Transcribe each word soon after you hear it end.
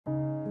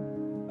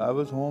I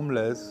was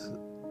homeless,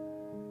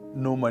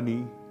 no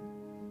money,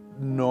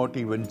 not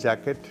even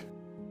jacket.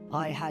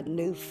 I had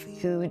no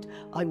food.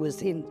 I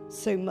was in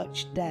so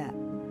much debt.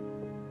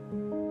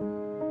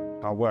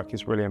 Our work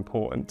is really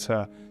important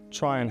to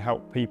try and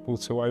help people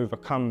to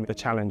overcome the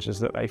challenges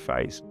that they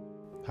face.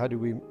 How do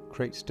we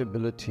create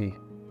stability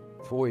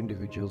for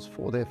individuals,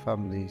 for their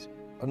families,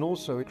 and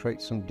also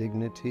create some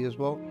dignity as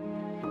well?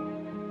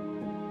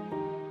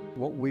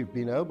 What we've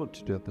been able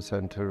to do at the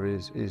centre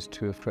is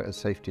to create a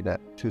safety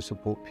net to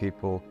support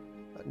people,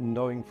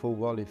 knowing full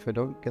well if they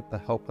don't get the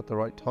help at the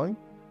right time,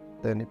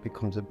 then it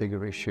becomes a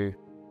bigger issue.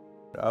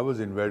 I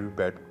was in very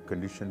bad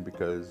condition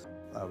because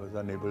I was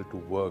unable to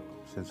work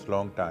since a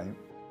long time.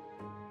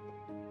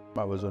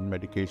 I was on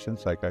medication,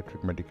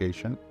 psychiatric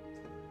medication,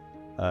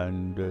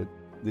 and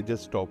they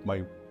just stopped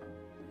my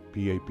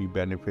PIP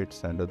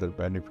benefits and other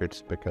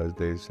benefits because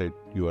they said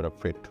you are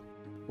fit.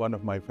 One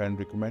of my friends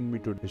recommended me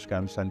to the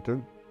AdviceUK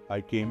center. I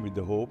came with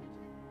the hope.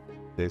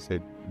 They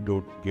said,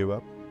 don't give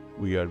up,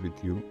 we are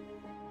with you.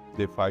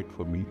 They fight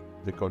for me.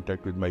 They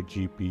contact with my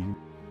GP.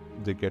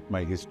 They get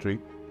my history.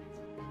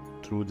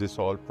 Through this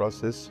whole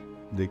process,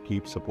 they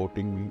keep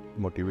supporting me,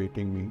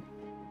 motivating me.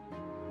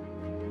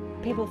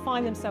 People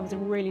find themselves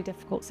in really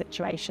difficult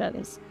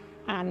situations,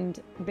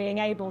 and being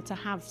able to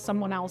have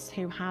someone else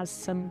who has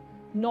some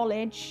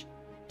knowledge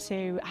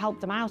to help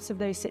them out of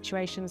those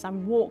situations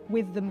and walk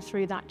with them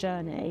through that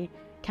journey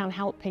can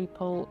help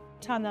people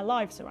turn their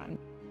lives around.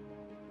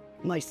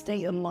 My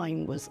state of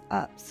mind was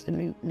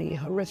absolutely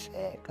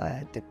horrific. I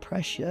had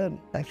depression,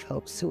 I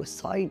felt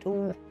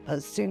suicidal.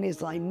 As soon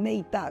as I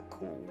made that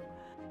call,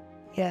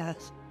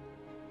 yes,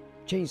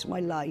 changed my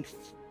life.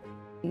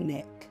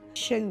 Nick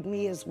showed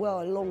me as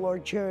well along our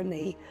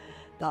journey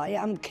that I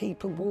am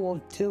capable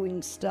of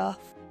doing stuff.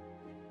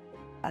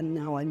 And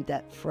now I'm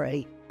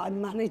debt-free. I'm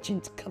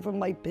managing to cover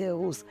my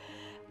bills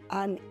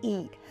and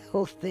eat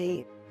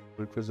healthy.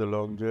 It was a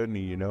long journey,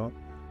 you know.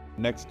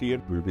 Next year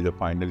will be the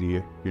final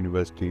year,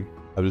 university.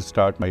 I will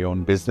start my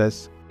own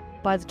business.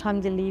 By the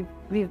time they leave,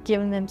 we've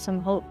given them some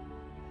hope.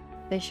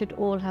 They should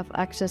all have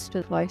access to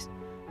advice,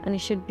 and it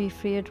should be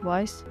free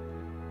advice,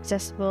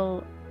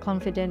 accessible,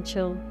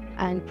 confidential,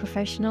 and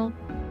professional.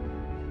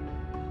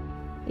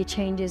 It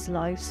changes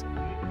lives.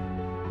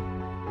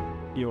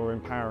 You're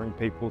empowering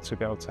people to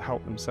be able to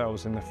help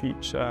themselves in the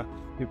future.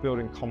 You're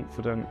building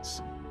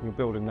confidence, you're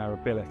building their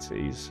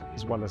abilities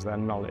as well as their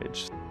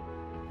knowledge.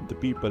 The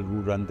people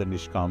who run the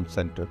AdviceUK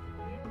Center,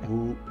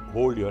 who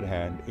hold your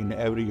hand in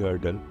every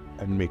hurdle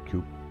and make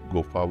you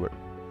go forward,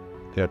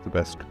 they are the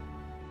best.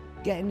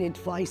 Getting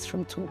advice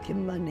from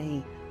Talking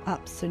Money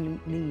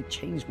absolutely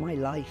changed my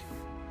life.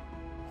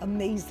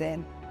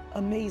 Amazing,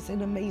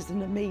 amazing,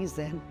 amazing,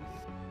 amazing.